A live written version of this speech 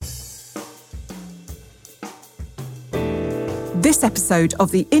This episode of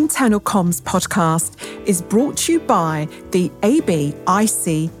the Internal Comms podcast is brought to you by the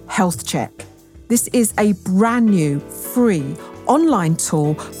ABIC Health Check. This is a brand new, free online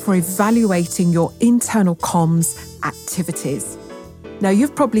tool for evaluating your internal comms activities. Now,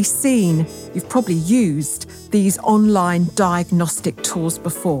 you've probably used these online diagnostic tools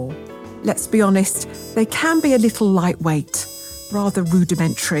before. Let's be honest, they can be a little lightweight, rather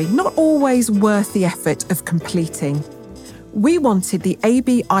rudimentary, not always worth the effort of completing. We wanted the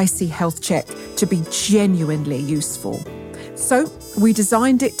ABIC Health Check to be genuinely useful. So we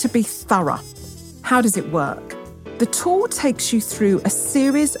designed it to be thorough. How does it work? The tool takes you through a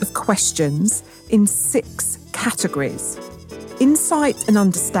series of questions in 6 categories: insight and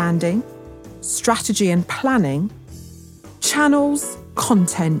understanding, strategy and planning, channels,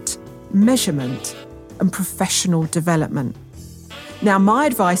 content, measurement, and professional development. Now, my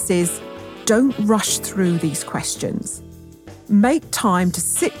advice is don't rush through these questions. Make time to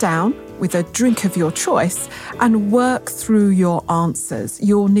sit down with a drink of your choice and work through your answers.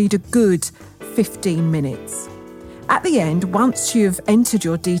 You'll need a good 15 minutes. At the end, once you've entered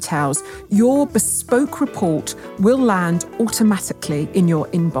your details, your bespoke report will land automatically in your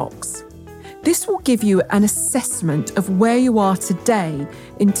inbox. This will give you an assessment of where you are today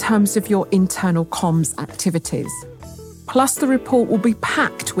in terms of your internal comms activities. Plus, the report will be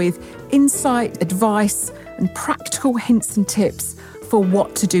packed with insight, advice, and practical hints and tips for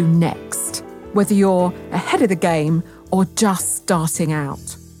what to do next, whether you're ahead of the game or just starting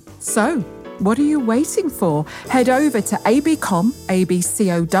out. So, what are you waiting for? Head over to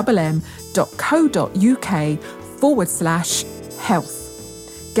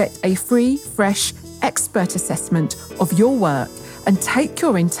abcom.co.uk/health. Get a free, fresh expert assessment of your work and take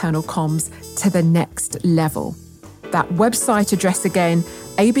your internal comms to the next level. That website address again,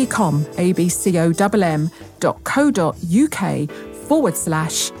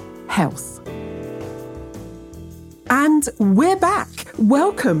 abcom.co.uk/health. And we're back.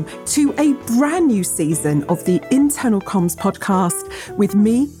 Welcome to a brand new season of the Internal Comms podcast with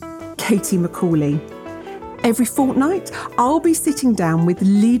me, Katie McCauley. Every fortnight, I'll be sitting down with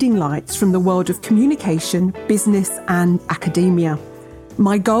leading lights from the world of communication, business and academia.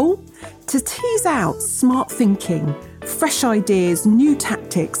 My goal? To tease out smart thinking, fresh ideas, new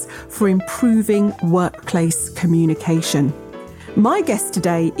tactics for improving workplace communication. My guest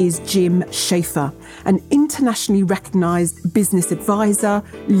today is Jim Shaffer, an internationally recognised business advisor,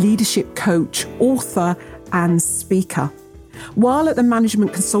 leadership coach, author and speaker. While at the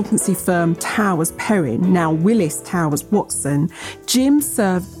management consultancy firm Towers Perrin, now Willis Towers Watson, Jim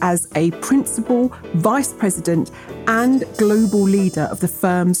served as a principal, vice president and global leader of the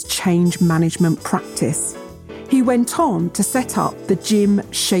firm's change management practice. He went on to set up the Jim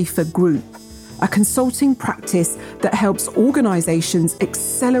Shaffer Group, a consulting practice that helps organisations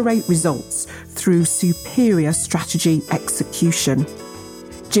accelerate results through superior strategy execution.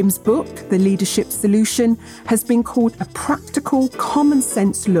 Jim's book, The Leadership Solution, has been called a practical,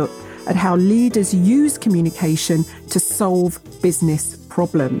 common-sense look at how leaders use communication to solve business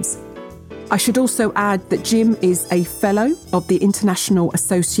problems. I should also add that Jim is a fellow of the International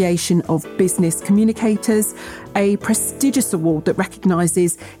Association of Business Communicators, a prestigious award that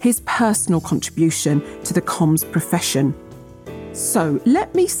recognises his personal contribution to the comms profession. So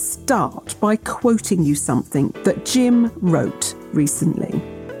let me start by quoting you something that Jim wrote recently.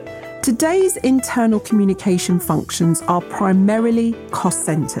 Today's internal communication functions are primarily cost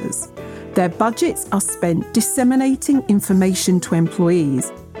centres. Their budgets are spent disseminating information to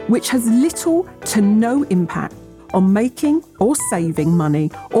employees, which has little to no impact on making or saving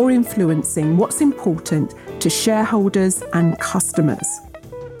money or influencing what's important to shareholders and customers.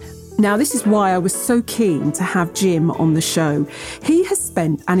 Now, this is why I was so keen to have Jim on the show. He has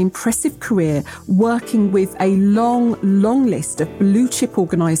spent an impressive career working with a long list of blue chip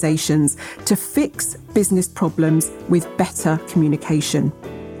organisations to fix business problems with better communication.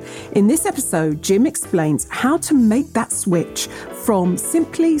 In this episode, Jim explains how to make that switch from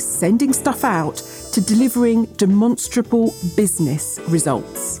simply sending stuff out to delivering demonstrable business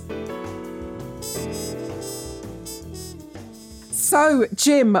results. So,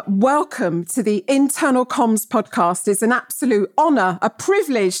 Jim, welcome to the Internal Comms podcast. It's an absolute honour, a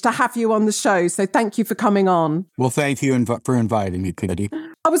privilege to have you on the show. So thank you for coming on. Well, thank you for inviting me, Katie.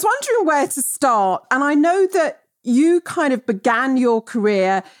 I was wondering where to start. And I know that you kind of began your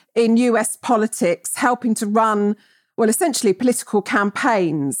career in US politics, helping to run, well, essentially political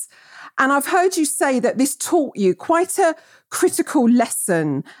campaigns. And I've heard you say that this taught you quite a critical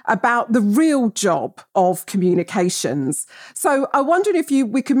lesson about the real job of communications. So I wondered if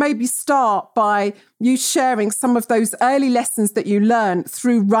we could maybe start by you sharing some of those early lessons that you learned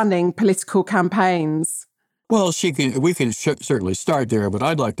through running political campaigns. Well, we can certainly start there, but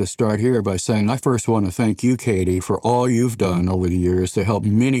I'd like to start here by saying I first want to thank you, Katie, for all you've done over the years to help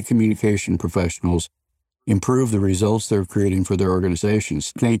many communication professionals improve the results they're creating for their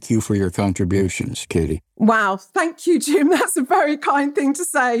organizations. Thank you for your contributions, Katie. Wow. Thank you, Jim. That's a very kind thing to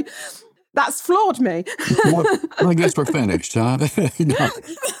say. That's floored me. Well, I guess we're finished, huh? No.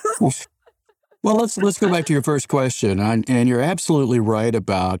 Well, let's go back to your first question. And you're absolutely right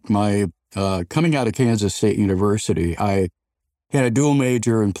about my coming out of Kansas State University. I had a dual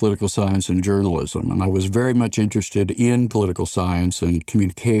major in political science and journalism, and I was very much interested in political science and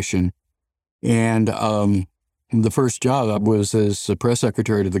communication. And the first job was as the press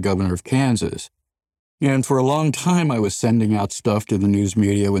secretary to the governor of Kansas. And for a long time, I was sending out stuff to the news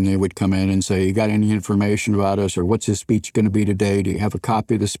media when they would come in and say, you got any information about us? Or what's his speech going to be today? Do you have a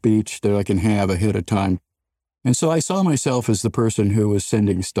copy of the speech that I can have ahead of time? And so I saw myself as the person who was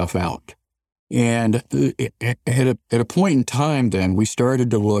sending stuff out. And at a point in time, then, we started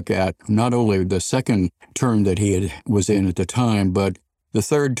to look at not only the second term that he was in at the time, but the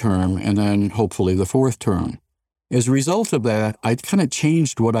third term, and then hopefully the fourth term. As a result of that, I kind of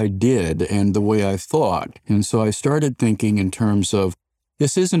changed what I did and the way I thought. And so I started thinking in terms of,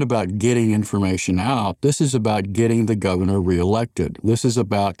 this isn't about getting information out. This is about getting the governor reelected. This is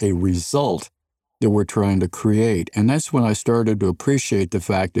about a result that we're trying to create. And that's when I started to appreciate the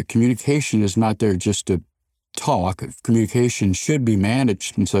fact that communication is not there just to talk. Communication should be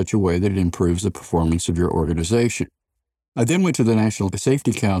managed in such a way that it improves the performance of your organization. I then went to the National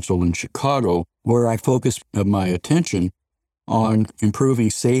Safety Council in Chicago, where I focused my attention on improving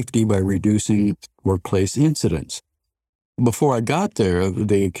safety by reducing workplace incidents. Before I got there,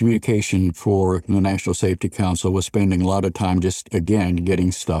 the communication for the National Safety Council was spending a lot of time just, again,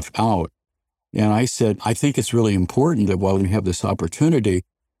 getting stuff out. And I said, I think it's really important that while we have this opportunity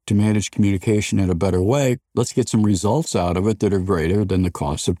to manage communication in a better way, let's get some results out of it that are greater than the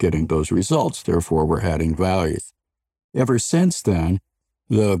cost of getting those results. Therefore, we're adding value. Ever since then,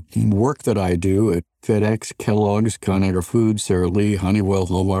 the work that I do at FedEx, Kellogg's, Conagra Foods, Sara Lee, Honeywell,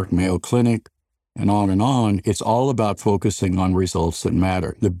 Hallmark, Mayo Clinic, and on, it's all about focusing on results that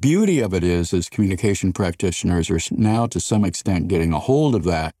matter. The beauty of it is communication practitioners are now to some extent getting a hold of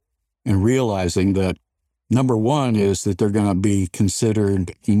that and realizing that number one is that they're going to be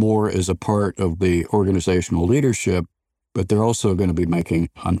considered more as a part of the organizational leadership, but they're also going to be making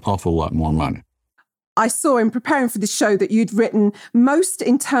an awful lot more money. I saw in preparing for this show that you'd written, most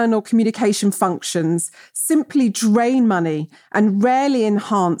internal communication functions simply drain money and rarely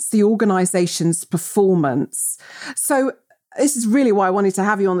enhance the organization's performance. So this is really why I wanted to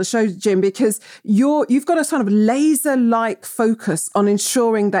have you on the show, Jim, because you've got a sort of laser-like focus on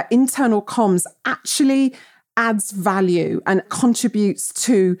ensuring that internal comms actually adds value and contributes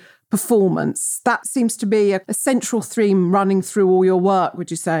to performance. That seems to be a central theme running through all your work,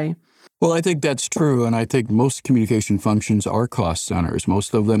 would you say? Well, I think that's true, and I think most communication functions are cost centers.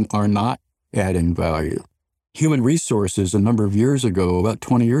 Most of them are not adding value. Human resources, a number of years ago, about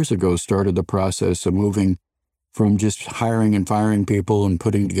 20 years ago, started the process of moving from just hiring and firing people and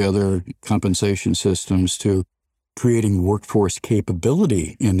putting together compensation systems to creating workforce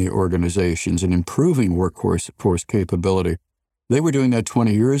capability in the organizations and improving workforce capability. They were doing that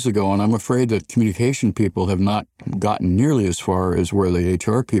 20 years ago, and I'm afraid that communication people have not gotten nearly as far as where the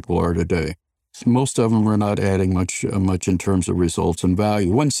HR people are today. Most of them are not adding much in terms of results and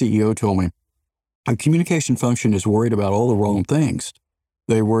value. One CEO told me, a communication function is worried about all the wrong things.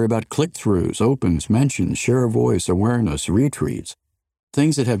 They worry about click-throughs, opens, mentions, share of voice, awareness, retweets,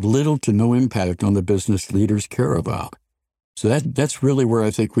 things that have little to no impact on the business leaders care about. So that's really where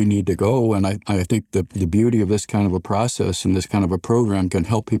I think we need to go. And I think the beauty of this kind of a process and this kind of a program can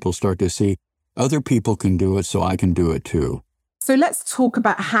help people start to see other people can do it, so I can do it too. So let's talk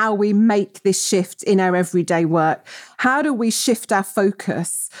about how we make this shift in our everyday work. How do we shift our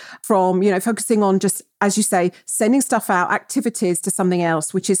focus from, focusing on just, as you say, sending stuff out, activities, to something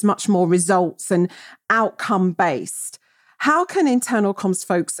else, which is much more results and outcome-based? How can internal comms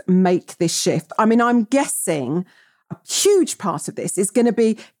folks make this shift? I mean, I'm guessing a huge part of this is going to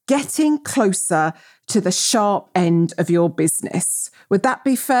be getting closer to the sharp end of your business. Would that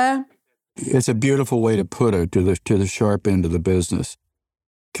be fair? It's a beautiful way to put it, to the sharp end of the business.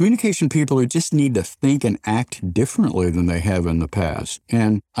 Communication people who just need to think and act differently than they have in the past.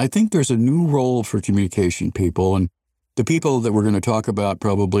 And I think there's a new role for communication people. And the people that we're going to talk about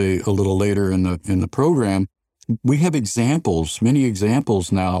probably a little later in the program, we have examples, many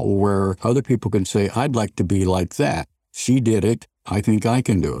examples now where other people can say, I'd like to be like that. She did it. I think I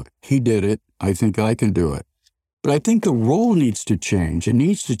can do it. He did it. I think I can do it. But I think the role needs to change. It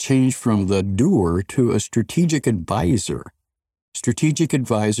needs to change from the doer to a strategic advisor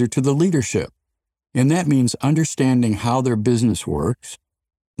to the leadership. And that means understanding how their business works,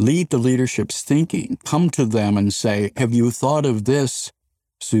 lead the leadership's thinking, come to them and say, have you thought of this,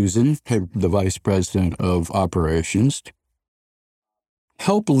 Susan, the vice president of operations?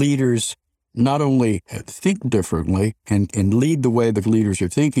 Help leaders not only think differently and lead the way the leaders are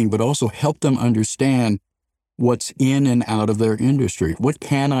thinking, but also help them understand what's in and out of their industry. What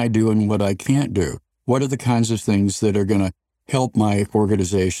can I do and what I can't do? What are the kinds of things that are going to help my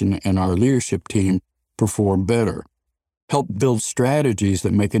organization and our leadership team perform better? Help build strategies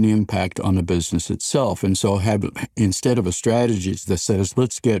that make an impact on the business itself. And so instead of a strategy that says,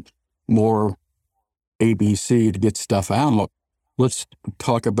 let's get more ABC to get stuff out, let's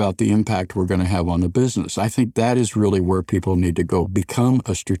talk about the impact we're going to have on the business. I think that is really where people need to go. Become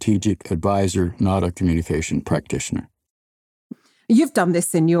a strategic advisor, not a communication practitioner. You've done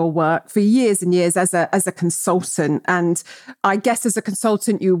this in your work for years and years as a consultant. And I guess as a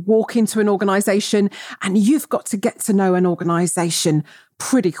consultant, you walk into an organization and you've got to get to know an organization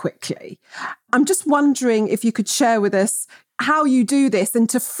pretty quickly. I'm just wondering if you could share with us how you do this and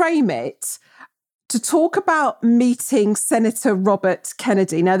to frame it, to talk about meeting Senator Robert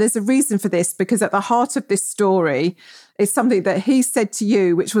Kennedy. Now, there's a reason for this, because at the heart of this story is something that he said to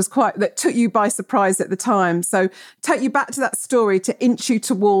you, that took you by surprise at the time. So take you back to that story to inch you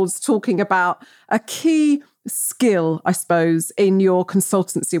towards talking about a key skill, I suppose, in your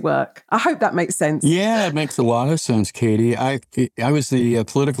consultancy work. I hope that makes sense. Yeah, it makes a lot of sense, Katie. I was the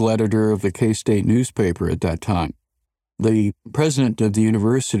political editor of the K-State newspaper at that time. The president of the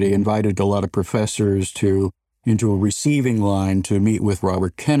university invited a lot of professors into a receiving line to meet with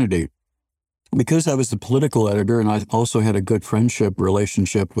Robert Kennedy. Because I was the political editor and I also had a good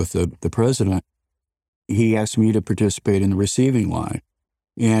relationship with the president, he asked me to participate in the receiving line.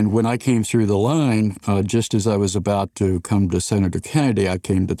 And when I came through the line, just as I was about to come to Senator Kennedy, I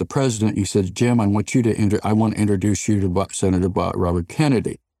came to the president. He said, Jim, I want to introduce you to Senator Robert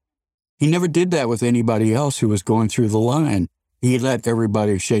Kennedy. He never did that with anybody else who was going through the line. He let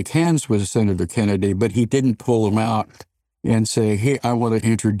everybody shake hands with Senator Kennedy, but he didn't pull him out and say, hey, I want to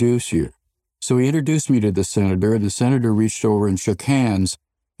introduce you. So he introduced me to the senator, and the senator reached over and shook hands.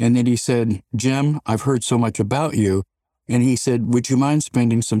 And then he said, Jim, I've heard so much about you. And he said, would you mind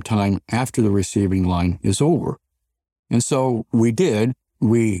spending some time after the receiving line is over? And so we did.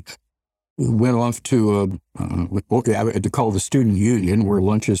 We went off to I had to call the student union where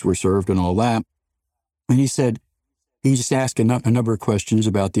lunches were served and all that. And he just asked a number of questions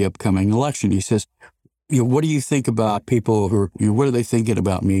about the upcoming election. He says, what do you think about people what are they thinking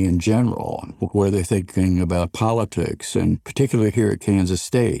about me in general? What are they thinking about politics, and particularly here at Kansas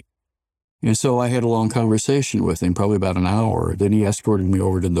State? And so I had a long conversation with him, probably about an hour. Then he escorted me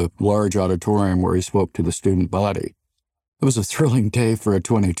over to the large auditorium where he spoke to the student body. It was a thrilling day for a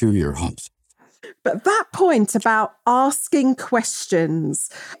 22-year-old. But that point about asking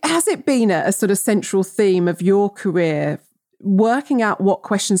questions, has it been a sort of central theme of your career, working out what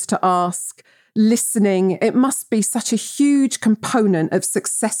questions to ask, listening? It must be such a huge component of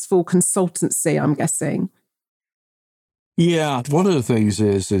successful consultancy, I'm guessing. Yeah, one of the things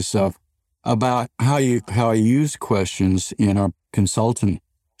is about how I use questions in our consultancy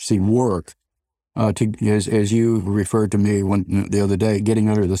work. As you referred to me the other day, getting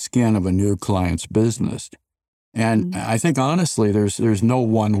under the skin of a new client's business. And I think, honestly, there's no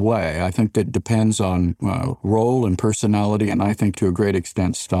one way. I think that depends on role and personality, and I think to a great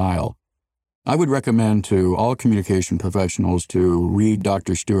extent style. I would recommend to all communication professionals to read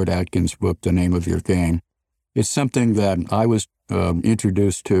Dr. Stuart Atkins' book, The Name of Your Game. It's something that I was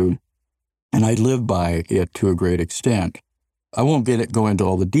introduced to, and I live by it to a great extent. I won't go into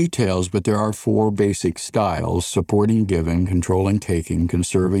all the details, but there are 4 basic styles: supporting giving, controlling taking,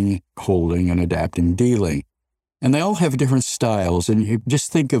 conserving holding, and adapting dealing. And they all have different styles. And you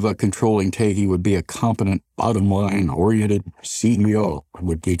just think of a controlling taking would be a competent, bottom-line oriented CEO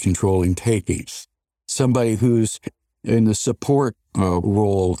would be controlling taking. Somebody who's in the support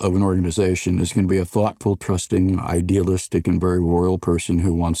role of an organization is going to be a thoughtful, trusting, idealistic, and very loyal person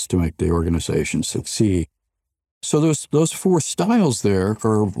who wants to make the organization succeed. So those 4 styles there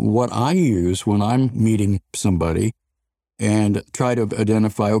are what I use when I'm meeting somebody and try to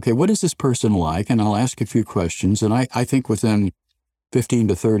identify, okay, what is this person like? And I'll ask a few questions. And I think within 15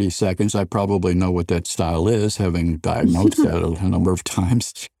 to 30 seconds. I probably know what that style is, having diagnosed that a number of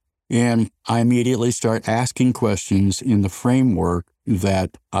times. And I immediately start asking questions in the framework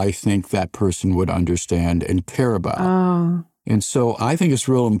that I think that person would understand and care about. Oh. And so I think it's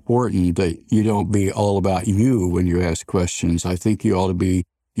real important that you don't be all about you when you ask questions. I think you ought to be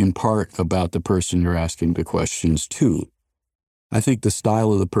in part about the person you're asking the questions to. I think the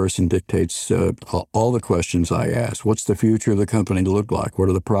style of the person dictates all the questions I ask. What's the future of the company look like? What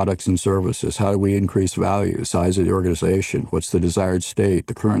are the products and services? How do we increase value? Size of the organization? What's the desired state,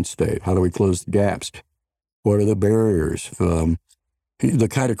 the current state? How do we close the gaps? What are the barriers? The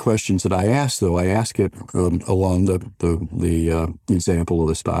kind of questions that I ask, though, I ask it along the example of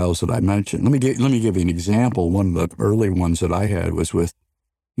the styles that I mentioned. Let me give you an example. One of the early ones that I had was with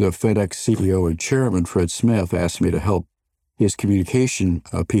the FedEx CEO and chairman, Fred Smith, asked me to help his communication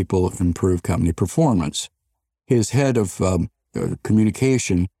people improve company performance. His head of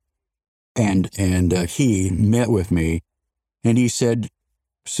communication and he met with me, and he said,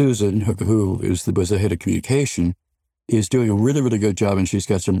 Susan, who was the head of communication, is doing a really, really good job, and she's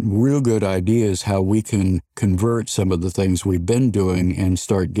got some real good ideas how we can convert some of the things we've been doing and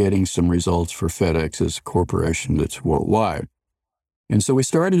start getting some results for FedEx as a corporation that's worldwide. And so we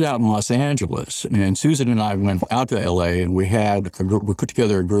started out in Los Angeles, and Susan and I went out to LA, and we put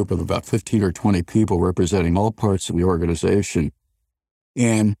together a group of about 15 or 20 people representing all parts of the organization.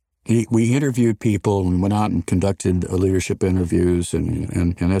 And we interviewed people, and we went out and conducted leadership interviews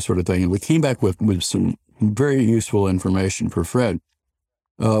and that sort of thing. And we came back with some very useful information for Fred.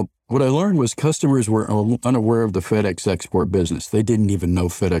 What I learned was customers were unaware of the FedEx export business. They didn't even know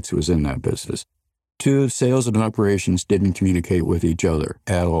FedEx was in that business. 2, sales and operations didn't communicate with each other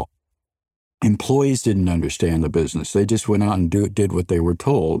at all. Employees didn't understand the business. They just went out and did what they were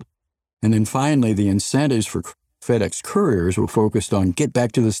told. And then finally, the incentives for FedEx couriers were focused on get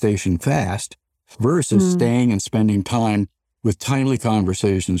back to the station fast versus staying and spending time with timely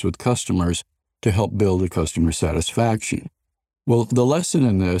conversations with customers to help build the customer satisfaction. Well, the lesson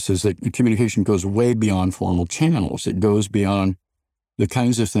in this is that communication goes way beyond formal channels. It goes beyond the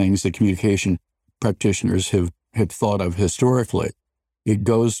kinds of things that communication practitioners have thought of historically. It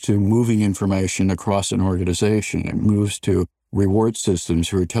goes to moving information across an organization. It moves to reward systems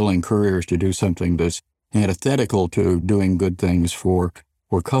who are telling couriers to do something that's antithetical to doing good things for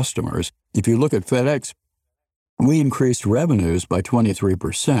customers. If you look at FedEx, we increased revenues by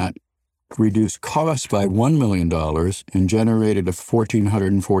 23%, reduced costs by $1 million, and generated a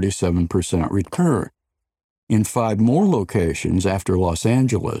 1,447% return. In 5 more locations after Los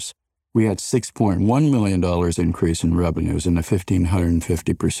Angeles, we had $6.1 million increase in revenues and a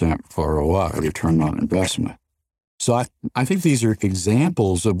 1,550% ROI, return on investment. So I think these are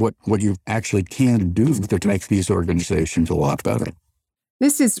examples of what you actually can do to make these organizations a lot better.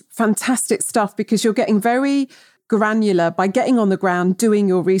 This is fantastic stuff because you're getting very granular by getting on the ground, doing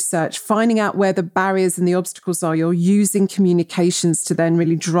your research, finding out where the barriers and the obstacles are. You're using communications to then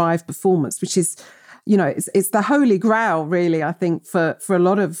really drive performance, which is, it's the holy grail, really, I think, for a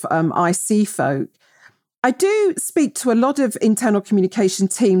lot of IC folk. I do speak to a lot of internal communication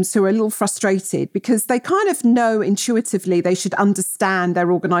teams who are a little frustrated because they kind of know intuitively they should understand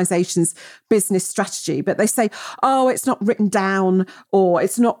their organization's business strategy, but they say, oh, it's not written down, or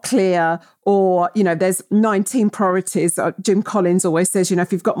it's not clear, or, there's 19 priorities. Jim Collins always says,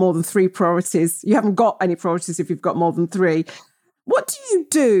 if you've got more than 3 priorities, you haven't got any priorities if you've got more than 3. What do you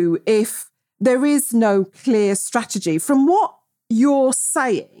do if there is no clear strategy? From what you're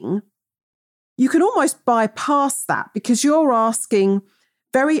saying, you can almost bypass that because you're asking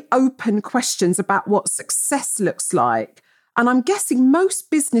very open questions about what success looks like. And I'm guessing most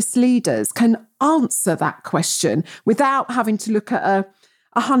business leaders can answer that question without having to look at a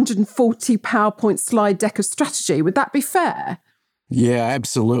 140 PowerPoint slide deck of strategy. Would that be fair? Yeah,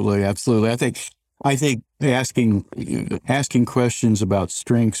 absolutely. Absolutely. I think asking questions about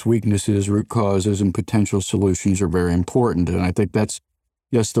strengths, weaknesses, root causes, and potential solutions are very important. And I think that's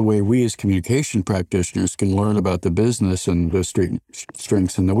the way we as communication practitioners can learn about the business and the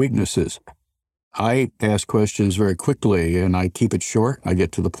strengths and the weaknesses. I ask questions very quickly, and I keep it short. I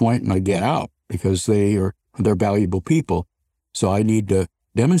get to the point, and I get out because they're valuable people. So I need to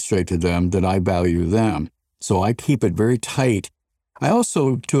demonstrate to them that I value them. So I keep it very tight. I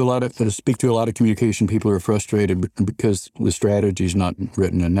also speak to a lot of communication people who are frustrated because the strategy is not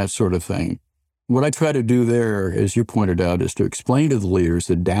written and that sort of thing. What I try to do there, as you pointed out, is to explain to the leaders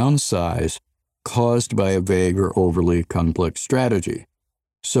the downsides caused by a vague or overly complex strategy.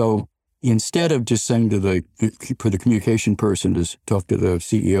 So instead of just saying for the communication person to talk to the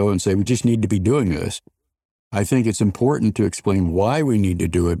CEO and say, we just need to be doing this, I think it's important to explain why we need to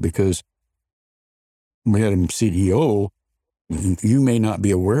do it, because we had a CEO, you may not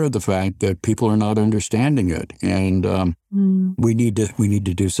be aware of the fact that people are not understanding it. And we need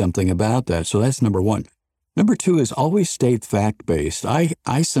to do something about that. So that's number one. Number two is always stay fact-based.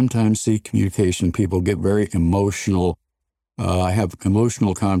 I sometimes see communication people get very emotional. I have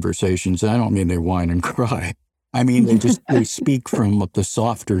emotional conversations. I don't mean they whine and cry. I mean, they speak from the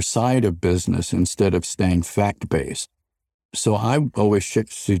softer side of business instead of staying fact-based. So I always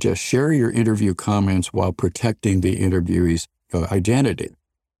suggest share your interview comments while protecting the interviewee's identity.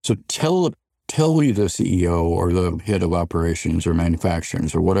 So tell you the CEO or the head of operations or manufacturing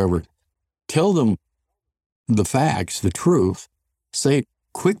or whatever, tell them the facts, the truth, say it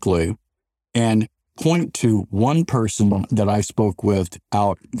quickly, and point to one person that I spoke with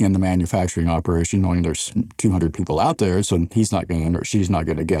out in the manufacturing operation, knowing there's 200 people out there, so he's not going to, or she's not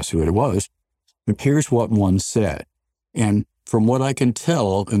going to guess who it was. But here's what one said. And from what I can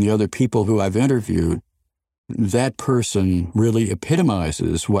tell and the other people who I've interviewed, that person really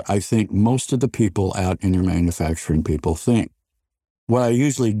epitomizes what I think most of the people out in your manufacturing people think. What I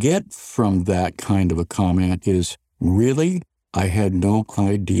usually get from that kind of a comment is, really? I had no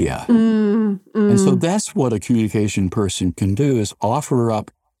idea. And so that's what a communication person can do, is offer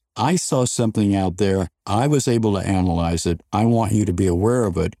up, I saw something out there. I was able to analyze it. I want you to be aware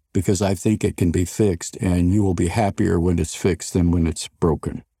of it because I think it can be fixed, and you will be happier when it's fixed than when it's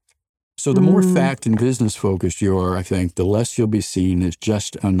broken. So the more fact and business focused you are, I think, the less you'll be seen as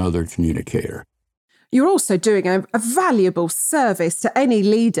just another communicator. You're also doing a valuable service to any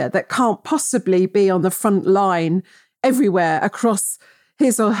leader that can't possibly be on the front line everywhere across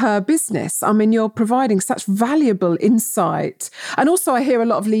his or her business. I mean, you're providing such valuable insight. And also I hear a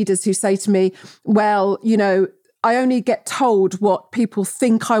lot of leaders who say to me, well, you know, I only get told what people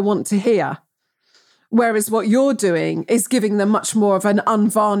think I want to hear. Whereas what you're doing is giving them much more of an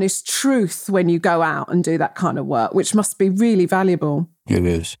unvarnished truth when you go out and do that kind of work, which must be really valuable. It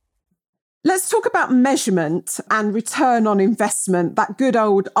is. Let's talk about measurement and return on investment, that good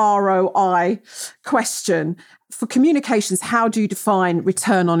old ROI question. For communications, how do you define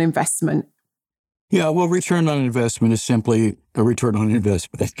return on investment? Yeah, well, return on investment is simply a return on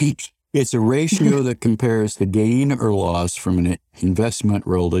investment. It's a ratio that compares the gain or loss from an investment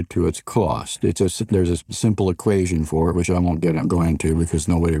relative to its cost. There's a simple equation for it, which I won't go into because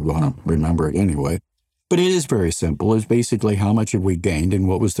nobody will want to remember it anyway. But it is very simple. It's basically how much have we gained and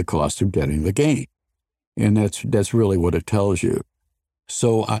what was the cost of getting the gain. And that's really what it tells you.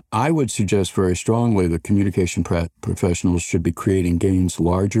 So I would suggest very strongly that communication professionals should be creating gains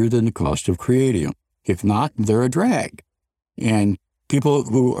larger than the cost of creating them. If not, they're a drag. And people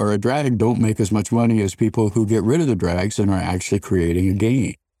who are a drag don't make as much money as people who get rid of the drags and are actually creating a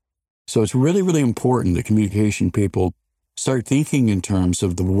gain. So it's really, really important that communication people start thinking in terms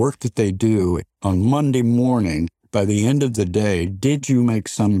of the work that they do on Monday morning. By the end of the day, did you make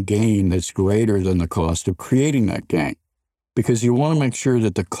some gain that's greater than the cost of creating that gain? Because you want to make sure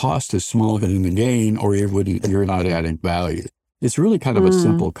that the cost is smaller than the gain, or you're not adding value. It's really kind of a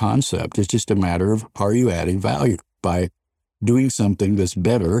simple concept. It's just a matter of, are you adding value by doing something that's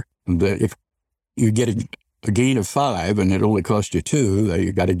better? That if you get a gain of 5 and it only cost you 2,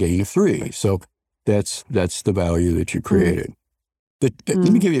 you got a gain of 3. So that's the value that you created. But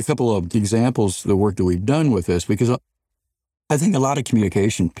let me give you a couple of examples of the work that we've done with this, because I think a lot of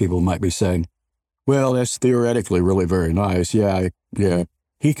communication people might be saying, well, that's theoretically really very nice. Yeah,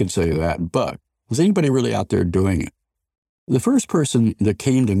 he can say that. But is anybody really out there doing it? The first person that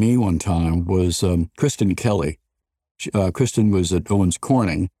came to me one time was Kristen Kelly. Kristen was at Owens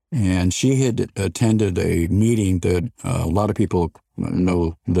Corning, and she had attended a meeting that a lot of people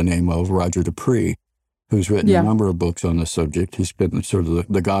know the name of, Roger Dupree, who's written a number of books on this subject. He's been sort of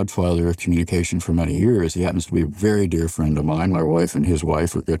the godfather of communication for many years. He happens to be a very dear friend of mine. My wife and his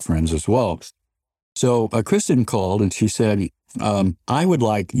wife are good friends as well. So Kristen called and she said, I would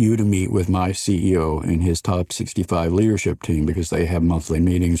like you to meet with my CEO and his top 65 leadership team, because they have monthly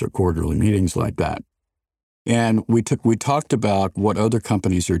meetings or quarterly meetings like that. And we talked about what other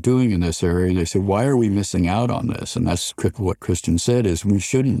companies are doing in this area, and they said, why are we missing out on this? And that's what Kristen said, is we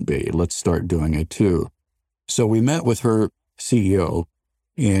shouldn't be. Let's start doing it too. So we met with her CEO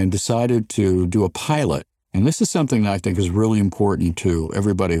and decided to do a pilot. And this is something that I think is really important to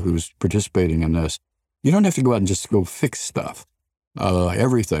everybody who's participating in this. You don't have to go out and just go fix stuff,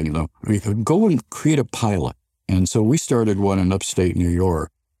 everything, you know. You can go and create a pilot. And so we started one in upstate New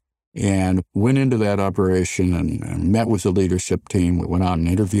York and went into that operation and met with the leadership team. We went out and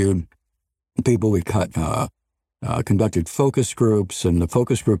interviewed people. We cut conducted focus groups, and the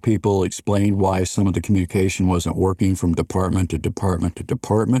focus group people explained why some of the communication wasn't working from department to department to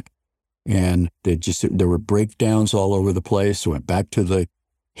department. And there were breakdowns all over the place. Went back to the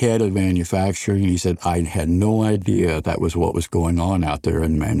head of manufacturing. He said, I had no idea that was what was going on out there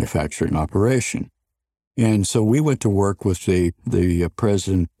in manufacturing operation. And so we went to work with the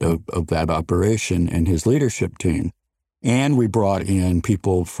president of that operation and his leadership team. And we brought in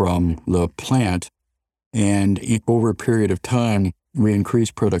people from the plant. And over a period of time, we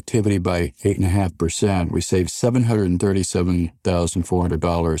increased productivity by 8.5%. We saved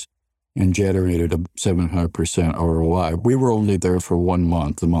 $737,400 and generated a 700% ROI. We were only there for 1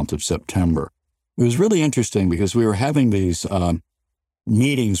 month, the month of September. It was really interesting because we were having these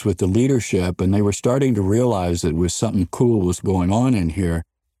meetings with the leadership, and they were starting to realize that something cool was going on in here.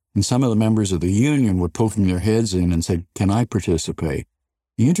 And some of the members of the union were poking their heads in and said, can I participate?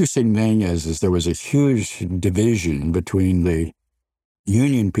 The interesting thing is there was a huge division between the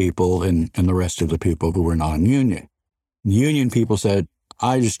union people and the rest of the people who were non-union. The union people said,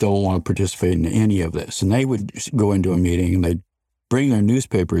 I just don't want to participate in any of this. And they would go into a meeting and they'd bring their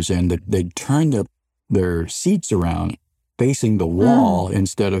newspapers in. They'd turn their seats around facing the wall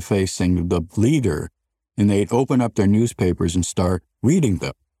instead of facing the leader. And they'd open up their newspapers and start reading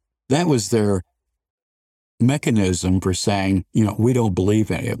them. That was their mechanism for saying, we don't believe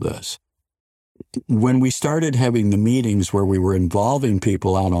any of this. When we started having the meetings where we were involving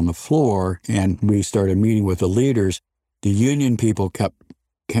people out on the floor and we started meeting with the leaders, the union people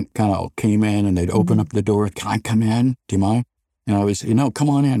came in and they'd open up the door. Can I come in? Do you mind? And I was, come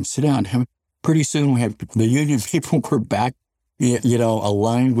on in, sit down. Pretty soon the union people were back,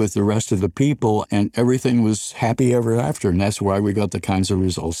 aligned with the rest of the people, and everything was happy ever after. And that's why we got the kinds of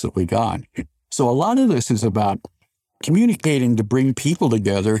results that we got. So a lot of this is about communicating to bring people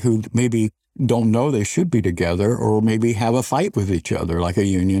together who maybe don't know they should be together, or maybe have a fight with each other, like a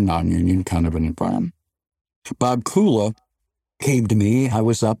union, non-union kind of an environment. Bob Kula came to me. I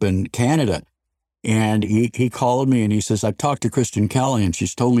was up in Canada, and he called me and he says, I've talked to Kristen Kelly, and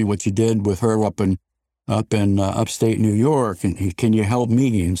she's told me what you did with her up in upstate New York, and can you help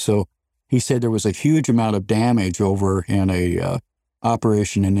me? And so he said there was a huge amount of damage over in a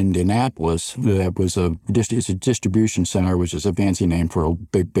operation in Indianapolis that was it's a distribution center, which is a fancy name for a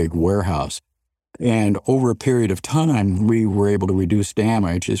big warehouse. And over a period of time, we were able to reduce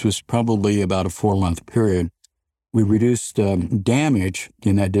damage. This was probably about a 4-month period. We reduced damage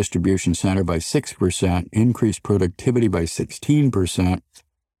in that distribution center by 6%, increased productivity by 16%,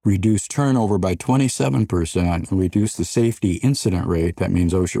 reduced turnover by 27%, and reduced the safety incident rate, that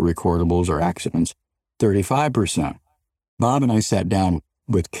means OSHA recordables or accidents, 35%. Bob and I sat down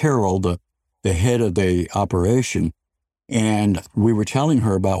with Carol, the head of the operation, and we were telling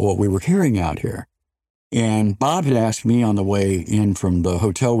her about what we were hearing out here. And Bob had asked me on the way in from the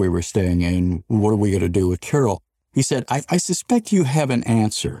hotel we were staying in, what are we going to do with Carol? He said, I suspect you have an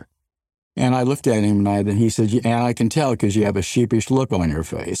answer. And I looked at him and he said, yeah, I can tell because you have a sheepish look on your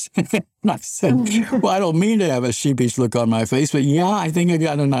face. And I said, well, I don't mean to have a sheepish look on my face, but yeah, I think I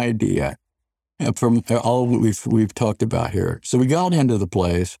got an idea from all we've talked about here. So we got into the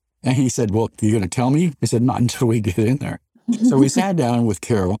place and he said, well, you going to tell me? I said, not until we get in there. So we sat down with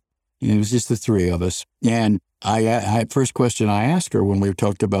Carol, and it was just the three of us. And first question I asked her when we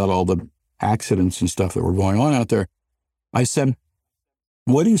talked about all the accidents and stuff that were going on out there, I said,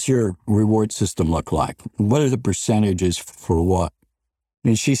 what does your reward system look like? What are the percentages for what?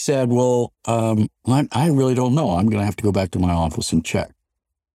 And she said, well, I really don't know. I'm going to have to go back to my office and check.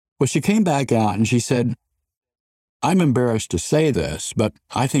 Well, she came back out and she said, I'm embarrassed to say this, but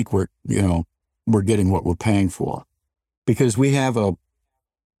I think we're getting what we're paying for, because we have a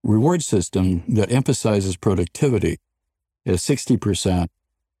reward system that emphasizes productivity at 60%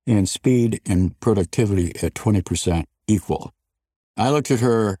 and speed and productivity at 20% equal. I looked at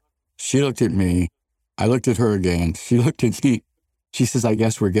her, she looked at me, I looked at her again, she looked at me. She says, I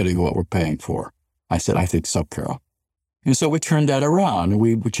guess we're getting what we're paying for. I said, I think so, Carol. And so we turned that around and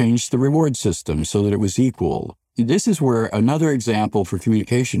we changed the reward system so that it was equal. This is where another example for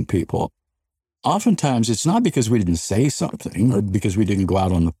communication people. Oftentimes it's not because we didn't say something or because we didn't go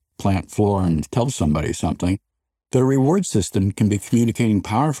out on the plant floor and tell somebody something. The reward system can be communicating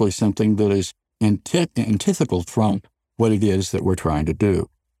powerfully something that is antithetical from what it is that we're trying to do.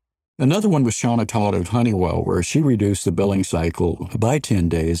 Another one was Shauna Todd at Honeywell, where she reduced the billing cycle by 10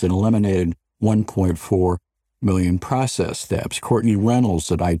 days and eliminated 1.4 million process steps. Courtney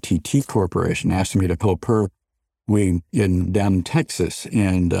Reynolds at ITT Corporation asked me to help her down in Texas,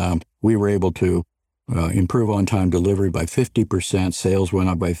 and we were able to improve on-time delivery by 50%. Sales went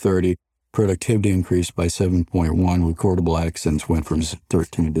up by 30%. Productivity increased by 7.1. Recordable accidents went from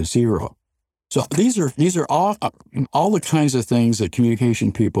 13 to 0. So these are all the kinds of things that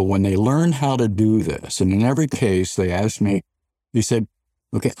communication people, when they learn how to do this, and in every case they asked me, they said,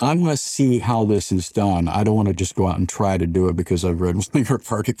 okay, I'm going to see how this is done. I don't want to just go out and try to do it because I've read your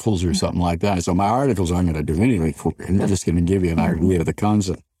articles or something like that. So my articles aren't going to do anything for you. They're just going to give you an idea of the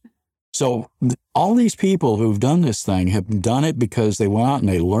concept. So all these people who've done this thing have done it because they went out and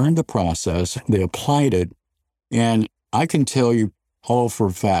they learned the process, they applied it, and I can tell you all for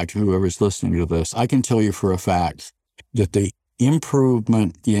a fact, whoever's listening to this, I can tell you for a fact that the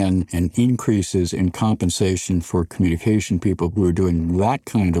improvement in and increases in compensation for communication people who are doing that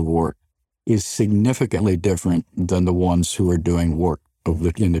kind of work is significantly different than the ones who are doing work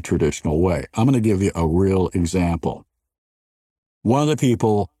in the traditional way. I'm going to give you a real example. One of the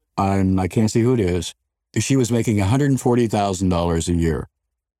people, I can't see who it is, she was making $140,000 a year.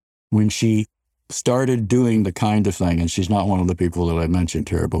 When she started doing the kind of thing, and she's not one of the people that I mentioned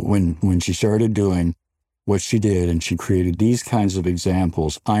here, but when she started doing what she did and she created these kinds of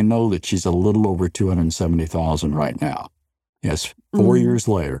examples, I know that she's a little over $270,000 right now. Yes, 4 years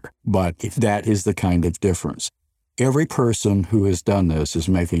later, but that is the kind of difference. Every person who has done this is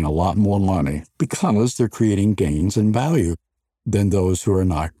making a lot more money because they're creating gains and value than those who are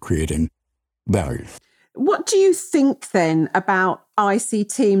not creating value. What do you think then about IC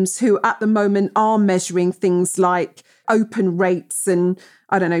teams who at the moment are measuring things like open rates and,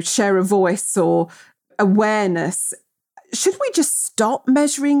 I don't know, share of voice or awareness? Should we just stop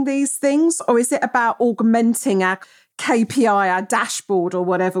measuring these things, or is it about augmenting our KPI, our dashboard or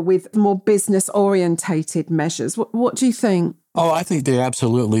whatever, with more business orientated measures? What do you think? Oh, I think they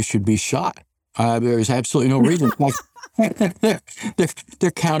absolutely should be shot. There's absolutely no reason. They're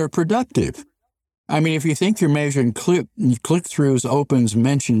counterproductive. I mean, if you think you're measuring click-throughs, opens,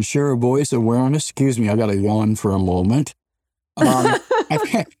 mentions, share of voice, awareness, excuse me, I got to yawn for a moment. That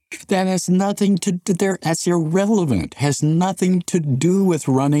has nothing to do there. That's irrelevant. Has nothing to do with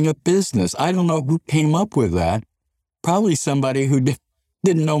running a business. I don't know who came up with that. Probably somebody who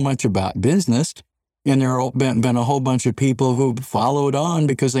didn't know much about business. And there have been a whole bunch of people who followed on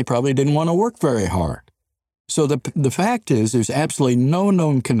because they probably didn't want to work very hard. So the fact is, there's absolutely no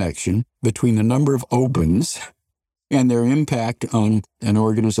known connection between the number of opens and their impact on an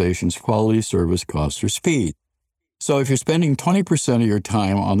organization's quality, service, cost, or speed. So if you're spending 20% of your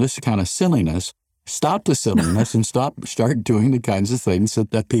time on this kind of silliness, stop the silliness and start doing the kinds of things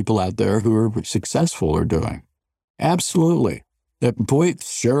that people out there who are successful are doing. Absolutely. That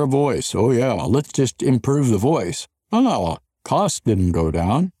voice, share a voice. Oh yeah, let's just improve the voice. Oh no, cost didn't go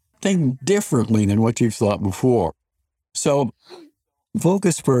down. Think differently than what you've thought before. So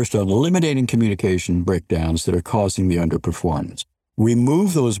focus first on eliminating communication breakdowns that are causing the underperformance.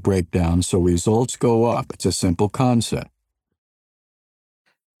 Remove those breakdowns so results go up. It's a simple concept.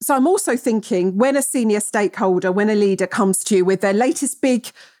 So I'm also thinking when a senior stakeholder, when a leader comes to you with their latest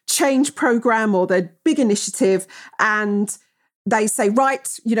big change program or their big initiative, and they say,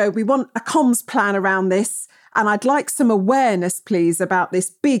 right, we want a comms plan around this, and I'd like some awareness, please, about this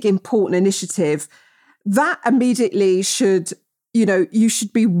big, important initiative, that immediately should, you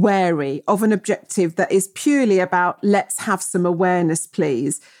should be wary of an objective that is purely about, let's have some awareness,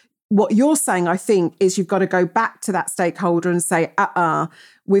 please. What you're saying, I think, is you've got to go back to that stakeholder and say,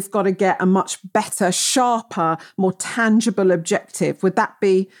 we've got to get a much better, sharper, more tangible objective. Would that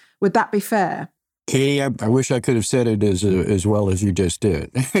be fair? Katie, I wish I could have said it as well as you just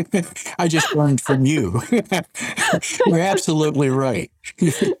did. I just learned from you. You're absolutely right.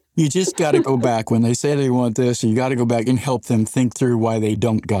 You just got to go back. When they say they want this, you got to go back and help them think through why they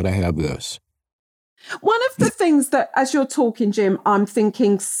don't got to have this. One of the things that, as you're talking, Jim, I'm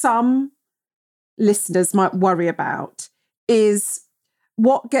thinking some listeners might worry about is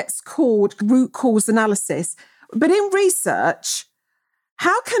what gets called root cause analysis. But in research,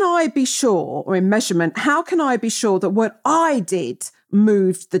 how can I be sure, or in measurement, how can I be sure that what I did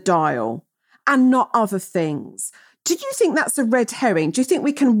moved the dial and not other things? Do you think that's a red herring? Do you think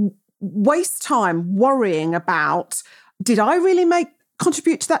we can waste time worrying about, did I really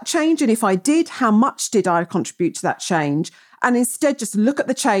contribute to that change? And if I did, how much did I contribute to that change? And instead just look at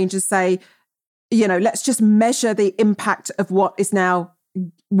the change and say, let's just measure the impact of what is now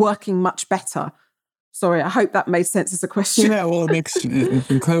working much better. Sorry, I hope that made sense as a question. Yeah, well, it makes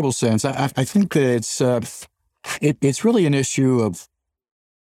incredible sense. I think that it's really an issue of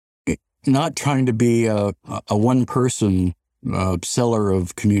not trying to be a one-person seller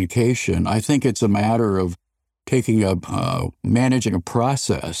of communication. I think it's a matter of managing a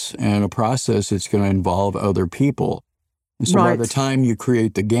process, and a process that's going to involve other people. And so by the time you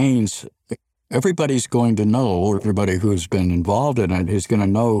create the gains, everybody's going to know, everybody who's been involved in it is going to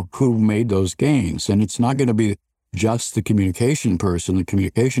know who made those gains. And it's not going to be just the communication person. The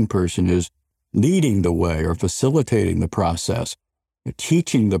communication person is leading the way or facilitating the process,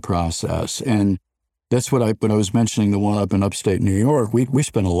 teaching the process. And that's when I was mentioning the one up in upstate New York, we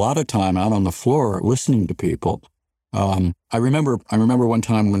spent a lot of time out on the floor listening to people. I remember one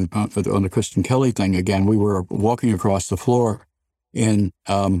time when on the Kristen Kelly thing again, we were walking across the floor and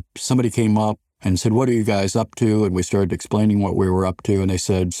somebody came up and said, "What are you guys up to?" And we started explaining what we were up to. And they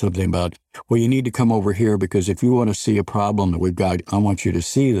said something about, "Well, you need to come over here because if you want to see a problem that we've got, I want you to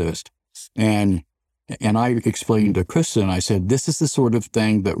see this." And I explained to Kristen, I said, "This is the sort of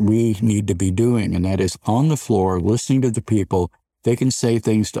thing that we need to be doing. And that is on the floor, listening to the people. They can say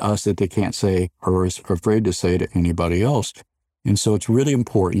things to us that they can't say or are afraid to say to anybody else." And so it's really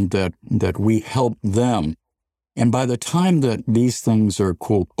important that we help them. And by the time that these things are,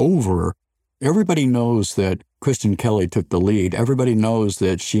 quote, over, everybody knows that Kristen Kelly took the lead. Everybody knows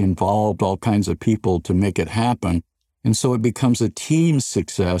that she involved all kinds of people to make it happen. And so it becomes a team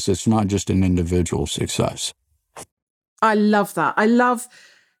success. It's not just an individual success. I love that. I love,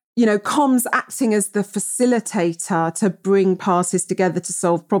 comms acting as the facilitator to bring parties together to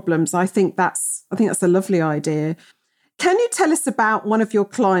solve problems. I think that's a lovely idea. Can you tell us about one of your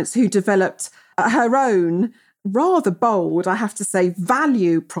clients who developed her own rather bold, I have to say,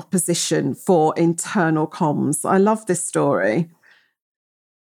 value proposition for internal comms? I love this story.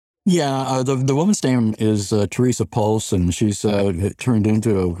 Yeah, the woman's name is Teresa Paulson. She's turned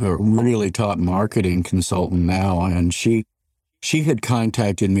into a really top marketing consultant now, and she had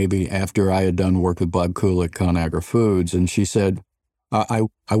contacted me maybe after I had done work with Bob Cool at ConAgra Foods, and she said, I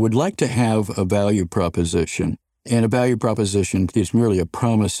would like to have a value proposition, and a value proposition is merely a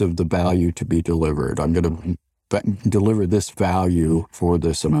promise of the value to be delivered. I'm going to deliver this value for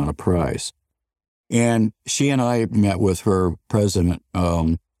this amount of price. And she and I met with her president,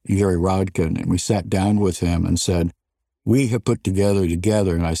 Gary Rodkin, and we sat down with him and said, we have put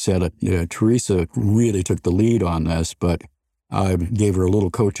together, and I said, Teresa really took the lead on this, but I gave her a little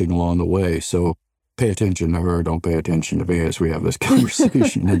coaching along the way. So pay attention to her, don't pay attention to me as we have this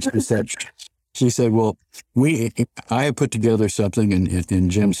conversation. And she said, well, I have put together something,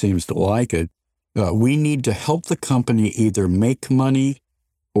 and Jim seems to like it. We need to help the company either make money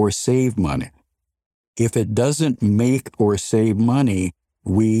or save money. If it doesn't make or save money,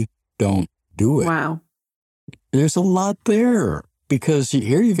 we don't do it. Wow. There's a lot there, because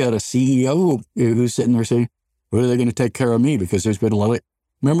here you got a CEO who's sitting there saying, what are they going to take care of me? Because there's been a lot of,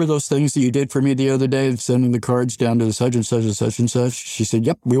 remember those things that you did for me the other day, sending the cards down to the such and such and such and such? She said,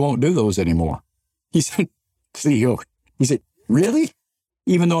 yep, we won't do those anymore. He said, CEO, he said, really?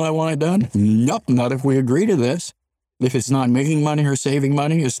 Even though I want it done? Nope, not if we agree to this. If it's not making money or saving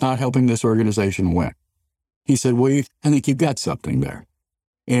money, it's not helping this organization win. He said, well, I think you've got something there.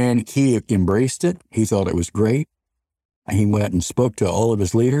 And he embraced it. He thought it was great. He went and spoke to all of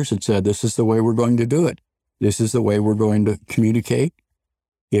his leaders and said, this is the way we're going to do it. This is the way we're going to communicate.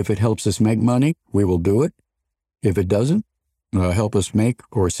 If it helps us make money, we will do it. If it doesn't help us make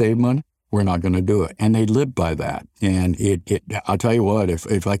or save money, we're not going to do it. And they lived by that. And I'll tell you what,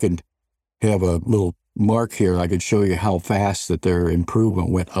 if I could have a little mark here, I could show you how fast that their improvement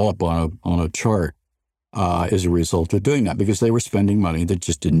went up on a chart. As a result of doing that, because they were spending money that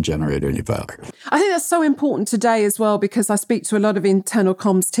just didn't generate any value. I think that's so important today as well, because I speak to a lot of internal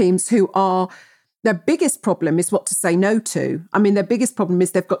comms teams who are, their biggest problem is what to say no to. I mean, their biggest problem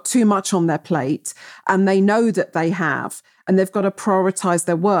is they've got too much on their plate and they know that they have, and they've got to prioritize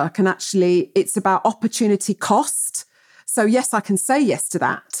their work. And actually, it's about opportunity cost. So yes, I can say yes to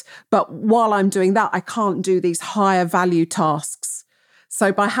that. But while I'm doing that, I can't do these higher value tasks.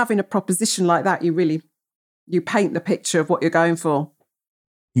 So by having a proposition like that, you paint the picture of what you're going for.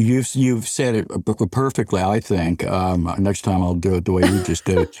 You've said it perfectly, I think. Next time I'll do it the way you just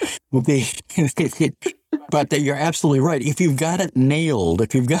did it. But you're absolutely right. If you've got it nailed,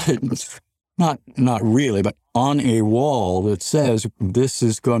 if you've got it, not really, but on a wall that says this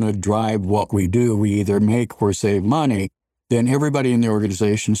is going to drive what we do, we either make or save money, then everybody in the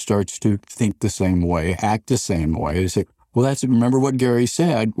organization starts to think the same way, act the same way. They say, well, remember what Gary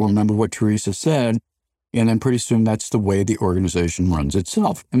said, or remember what Teresa said. And then pretty soon that's the way the organization runs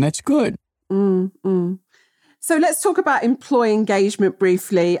itself. And that's good. Mm-hmm. So let's talk about employee engagement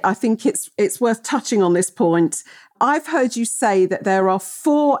briefly. I think it's worth touching on this point. I've heard you say that there are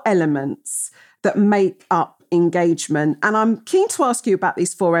 4 elements that make up engagement. And I'm keen to ask you about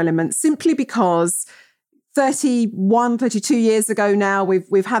these 4 elements simply because 31, 32 years ago now,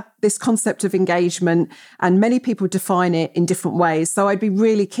 we've had this concept of engagement, and many people define it in different ways. So I'd be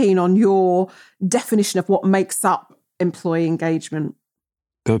really keen on your definition of what makes up employee engagement.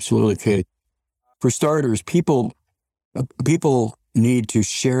 Absolutely, Kate. For starters, people need to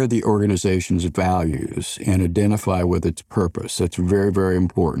share the organization's values and identify with its purpose. That's very, very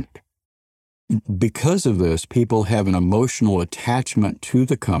important. Because of this, people have an emotional attachment to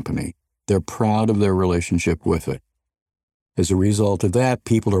the company. They're proud of their relationship with it. As a result of that,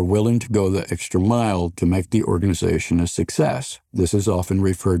 people are willing to go the extra mile to make the organization a success. This is often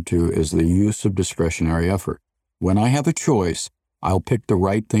referred to as the use of discretionary effort. When I have a choice, I'll pick the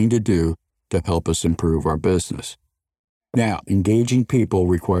right thing to do to help us improve our business. Now, engaging people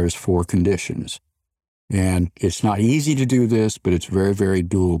requires 4 conditions. And it's not easy to do this, but it's very, very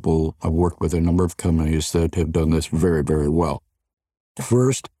doable. I've worked with a number of companies that have done this very, very well.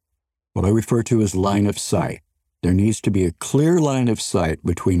 First, what I refer to as line of sight. There needs to be a clear line of sight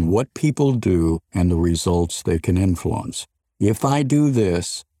between what people do and the results they can influence. If I do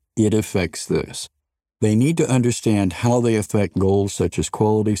this, it affects this. They need to understand how they affect goals such as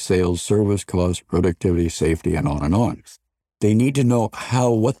quality, sales, service, cost, productivity, safety, and on and on. They need to know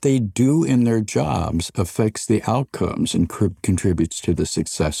how what they do in their jobs affects the outcomes and contributes to the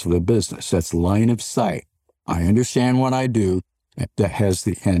success of the business. That's line of sight. I understand what I do that has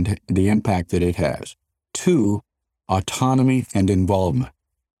the impact that it has. 2, autonomy and involvement.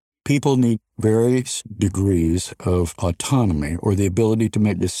 People need various degrees of autonomy or the ability to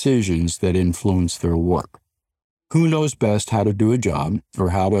make decisions that influence their work. Who knows best how to do a job or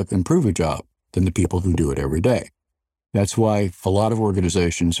how to improve a job than the people who do it every day? That's why a lot of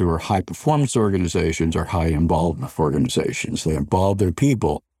organizations who are high-performance organizations are high-involvement organizations. They involve their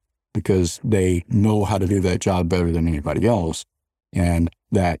people because they know how to do that job better than anybody else, and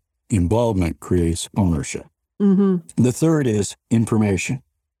that involvement creates ownership. Mm-hmm. The third is information.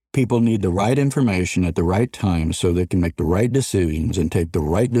 People need the right information at the right time so they can make the right decisions and take the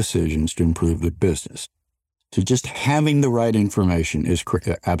right decisions to improve the business. So just having the right information is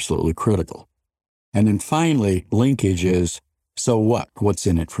absolutely critical. And then finally, linkage is, so what? What's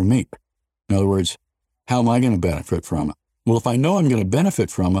in it for me? In other words, how am I going to benefit from it? Well, if I know I'm going to benefit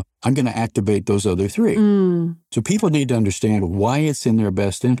from it, I'm going to activate those other 3. So people need to understand why it's in their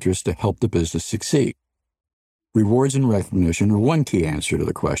best interest to help the business succeed. Rewards and recognition are one key answer to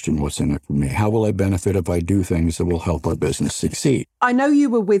the question, what's in it for me? How will I benefit if I do things that will help our business succeed? I know you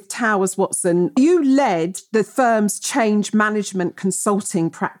were with Towers Watson. You led the firm's change management consulting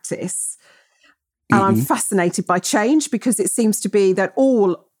practice. And I'm fascinated by change because it seems to be that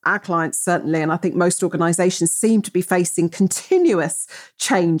all our clients, certainly, and I think most organizations seem to be facing continuous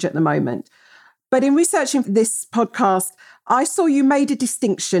change at the moment. But in researching this podcast, I saw you made a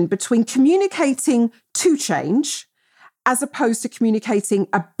distinction between communicating to change as opposed to communicating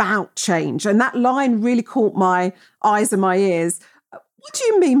about change. And that line really caught my eyes and my ears. What do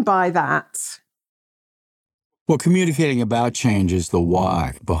you mean by that? Well, communicating about change is the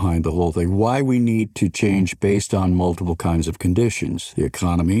why behind the whole thing, why we need to change based on multiple kinds of conditions, the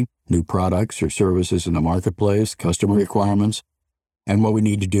economy, new products or services in the marketplace, customer requirements, and what we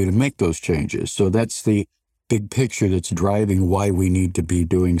need to do to make those changes. So that's the big picture that's driving why we need to be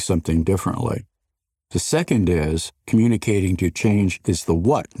doing something differently. The second is communicating to change is the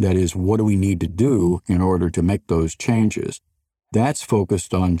what. That is, what do we need to do in order to make those changes? That's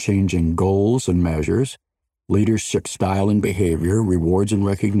focused on changing goals and measures, leadership style and behavior, rewards and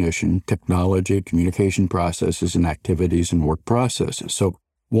recognition, technology, communication processes, and activities and work processes. So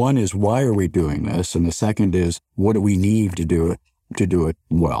one is, why are we doing this? And the second is, what do we need to do it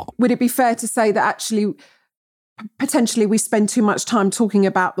well? Would it be fair to say that actually, potentially we spend too much time talking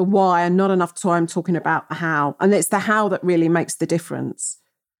about the why and not enough time talking about the how? And it's the how that really makes the difference.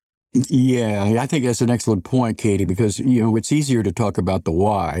 Yeah, I think that's an excellent point, Katie, because, it's easier to talk about the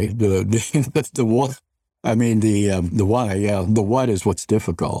why, the what. I mean, the why, the what is what's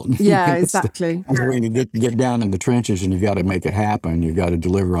difficult. Yeah, exactly. When you get down in the trenches and you got to make it happen, you got to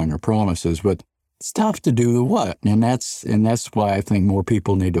deliver on your promises, but it's tough to do the what. And that's why I think more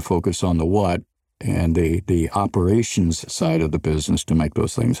people need to focus on the what and the operations side of the business to make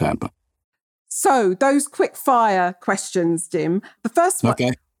those things happen. So those quick fire questions, Jim. The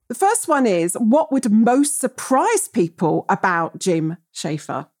first one is, what would most surprise people about Jim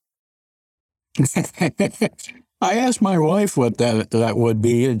Shaffer? I asked my wife what that would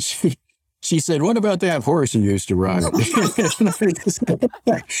be, and she said, "What about that horse you used to ride?"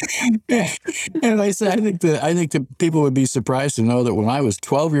 And I said, I think that people would be surprised to know that when I was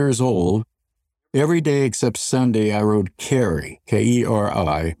 12 years old, every day except Sunday, I rode Kerry, Keri,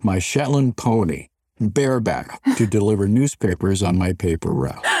 my Shetland pony, bareback to deliver newspapers on my paper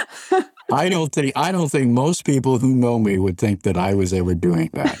route. I don't think most people who know me would think that I was ever doing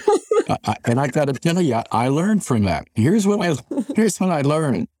that. And I got to tell you, I learned from that. Here's what I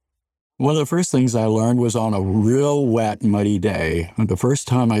learned. One of the first things I learned was on a real wet, muddy day. The first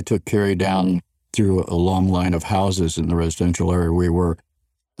time I took Carrie down through a long line of houses in the residential area we were,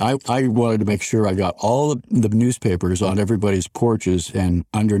 I wanted to make sure I got all the newspapers on everybody's porches and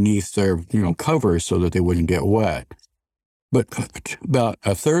underneath their covers so that they wouldn't get wet. But about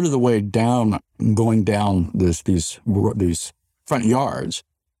a third of the way down, going down these front yards,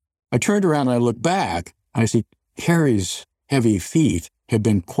 I turned around and I looked back. I see Carrie's heavy feet had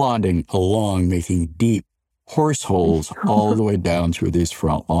been plodding along, making deep horse holes all the way down through these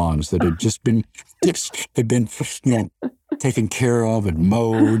front lawns that had just been taken care of and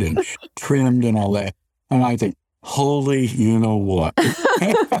mowed and trimmed and all that. And I think, holy, you know what?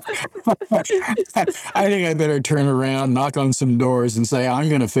 I think I better turn around, knock on some doors, and say, I'm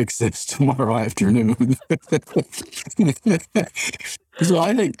going to fix this tomorrow afternoon. So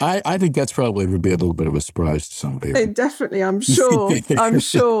I think that's probably would be a little bit of a surprise to some people. Definitely, I'm sure. I'm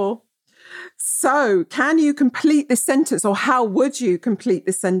sure. So, can you complete this sentence, or how would you complete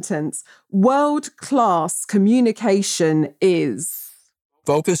this sentence? World-class communication is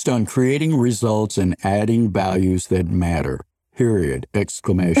focused on creating results and adding values that matter. Period.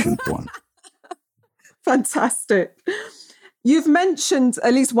 Exclamation point. Fantastic. You've mentioned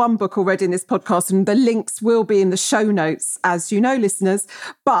at least one book already in this podcast, and the links will be in the show notes, as you know, listeners.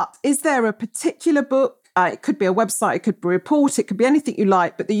 But is there a particular book, it could be a website, it could be a report, it could be anything you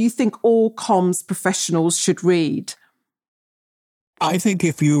like, but that you think all comms professionals should read? I think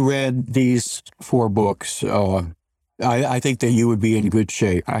if you read these 4 books, I think that you would be in good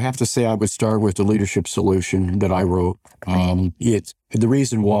shape. I have to say I would start with the leadership solution that I wrote. The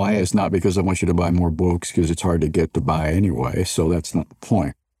reason why is not because I want you to buy more books, because it's hard to get to buy anyway, so that's not the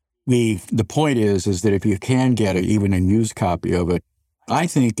point. The point is that if you can get even a used copy of it, I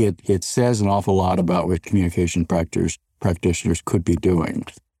think it says an awful lot about what communication practitioners could be doing.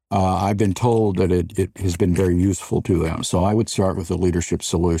 I've been told that it has been very useful to them, so I would start with the leadership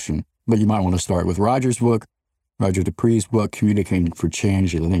solution. But you might want to start with Roger Dupree's book, Communicating for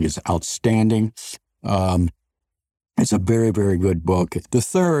Change. I think is outstanding. It's a very, very good book. The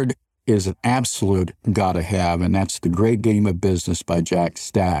third is an absolute gotta have, and that's The Great Game of Business by Jack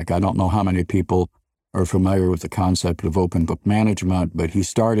Stack. I don't know how many people are familiar with the concept of open book management, but he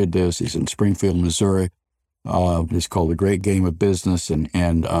started this. He's in Springfield, Missouri. It's called The Great Game of Business,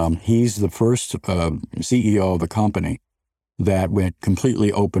 and he's the first CEO of a company that went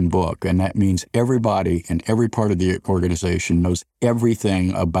completely open book. And that means everybody in every part of the organization knows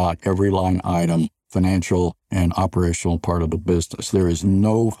everything about every line item, financial and operational part of the business. There is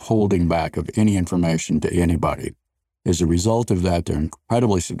no holding back of any information to anybody. As a result of that, they're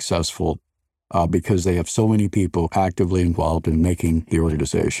incredibly successful because they have so many people actively involved in making the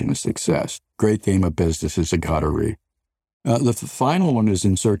organization a success. Great Game of Business is a gotta read. The final one is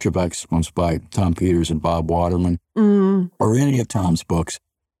In Search of Excellence by Tom Peters and Bob Waterman, or any of Tom's books,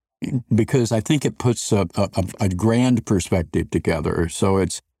 because I think it puts a grand perspective together. So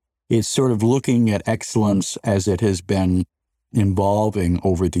it's sort of looking at excellence as it has been evolving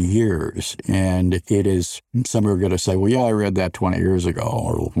over the years. And it is, some are going to say, well, yeah, I read that 20 years ago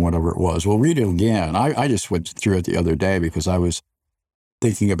or whatever it was. Well, read it again. I just went through it the other day because I was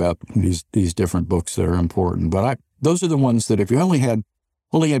thinking about these different books that are important. But those are the ones that if you only had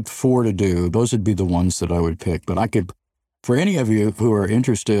 4 to do, those would be the ones that I would pick. But I could, for any of you who are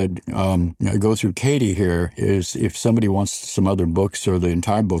interested, go through Katie here, is if somebody wants some other books or the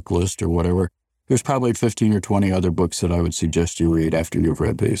entire book list or whatever, there's probably 15 or 20 other books that I would suggest you read after you've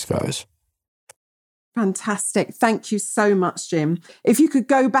read these guys. Fantastic. Thank you so much, Jim. If you could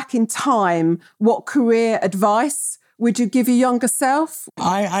go back in time, what career advice would you give your younger self?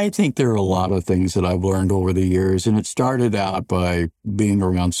 I think there are a lot of things that I've learned over the years, and it started out by being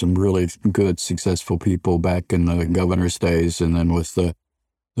around some really good, successful people back in the governor's days, and then with the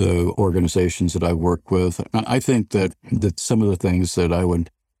organizations that I've worked with. I think that some of the things that I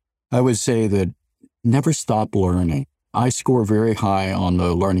would say that never stop learning. I score very high on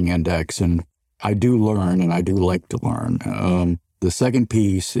the learning index, and I do learn, and I do like to learn. The second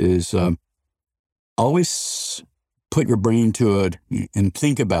piece is always put your brain to it and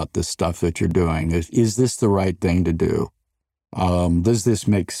think about this stuff that you're doing. Is this the right thing to do? Does this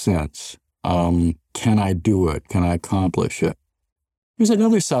make sense? Can I do it? Can I accomplish it? There's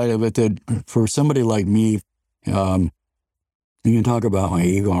another side of it that for somebody like me, you can talk about my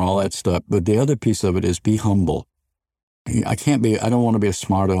ego and all that stuff, but the other piece of it is be humble. I don't want to be a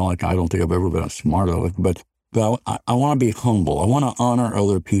smart aleck. I don't think I've ever been a smart aleck, but I want to be humble. I want to honor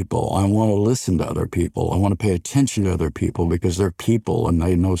other people. I want to listen to other people. I want to pay attention to other people because they're people and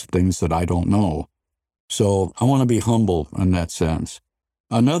they know things that I don't know. So I want to be humble in that sense.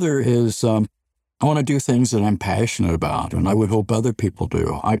 Another is I want to do things that I'm passionate about, and I would hope other people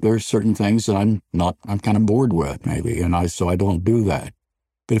do. There's certain things that I'm kind of bored with maybe, so I don't do that.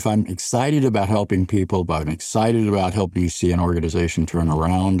 But if I'm excited about helping people, if I'm excited about helping you see an organization turn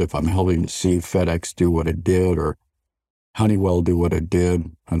around, if I'm helping to see FedEx do what it did or Honeywell do what it did,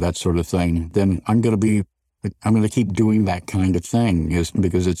 and that sort of thing, then I'm going to keep doing that kind of thing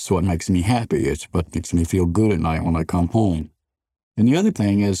because it's what makes me happy. It's what makes me feel good at night when I come home. And the other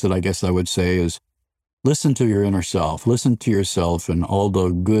thing is that I guess I would say is listen to your inner self. Listen to yourself and all the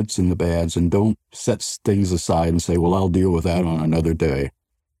goods and the bads, and don't set things aside and say, well, I'll deal with that on another day.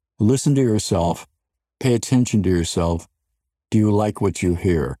 Listen to yourself. Pay attention to yourself. Do you like what you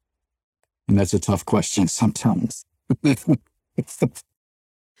hear? And that's a tough question sometimes.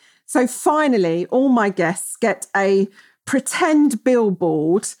 So finally, all my guests get a pretend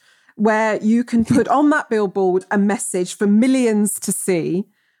billboard where you can put on that billboard a message for millions to see.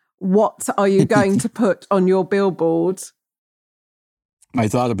 What are you going to put on your billboard? I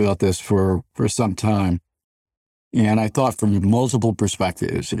thought about this for some time. And I thought from multiple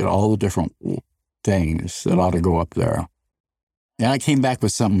perspectives, all the different things that ought to go up there. And I came back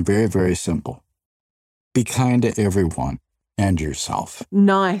with something very, very simple. Be kind to everyone and yourself.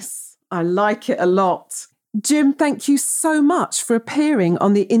 Nice. I like it a lot. Jim, thank you so much for appearing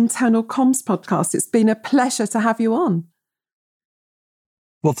on the Internal Comms podcast. It's been a pleasure to have you on.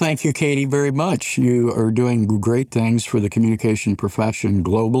 Well, thank you, Katie, very much. You are doing great things for the communication profession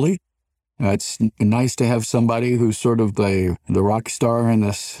globally. It's nice to have somebody who's sort of the rock star in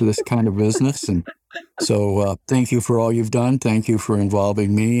this kind of business. And so thank you for all you've done. Thank you for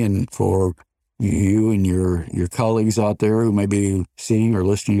involving me, and for you and your colleagues out there who may be seeing or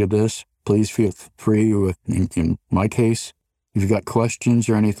listening to this. Please feel free, in my case, if you've got questions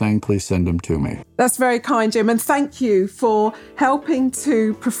or anything, please send them to me. That's very kind, Jim. And thank you for helping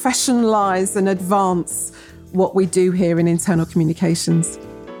to professionalize and advance what we do here in internal communications.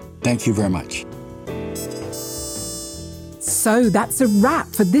 Thank you very much. So that's a wrap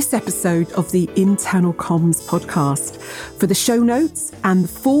for this episode of the Internal Comms podcast. For the show notes and the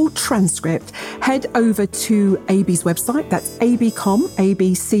full transcript, head over to AB's website. That's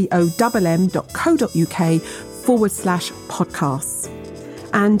abcom.co.uk/podcasts.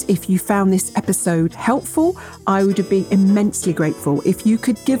 And if you found this episode helpful, I would be immensely grateful if you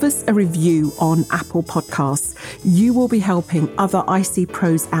could give us a review on Apple Podcasts. You will be helping other IC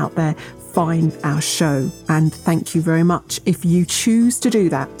pros out there find our show. And thank you very much if you choose to do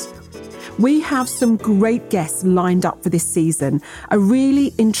that. We have some great guests lined up for this season, a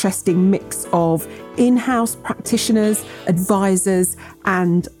really interesting mix of in-house practitioners, advisors,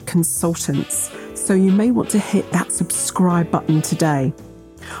 and consultants. So you may want to hit that subscribe button today.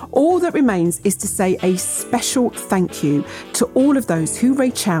 All that remains is to say a special thank you to all of those who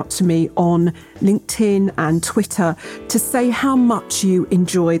reach out to me on LinkedIn and Twitter to say how much you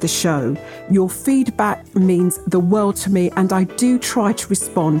enjoy the show. Your feedback means the world to me, and I do try to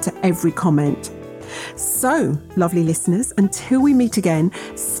respond to every comment. So, lovely listeners, until we meet again,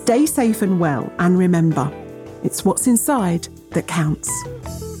 stay safe and well, and remember, it's what's inside that counts.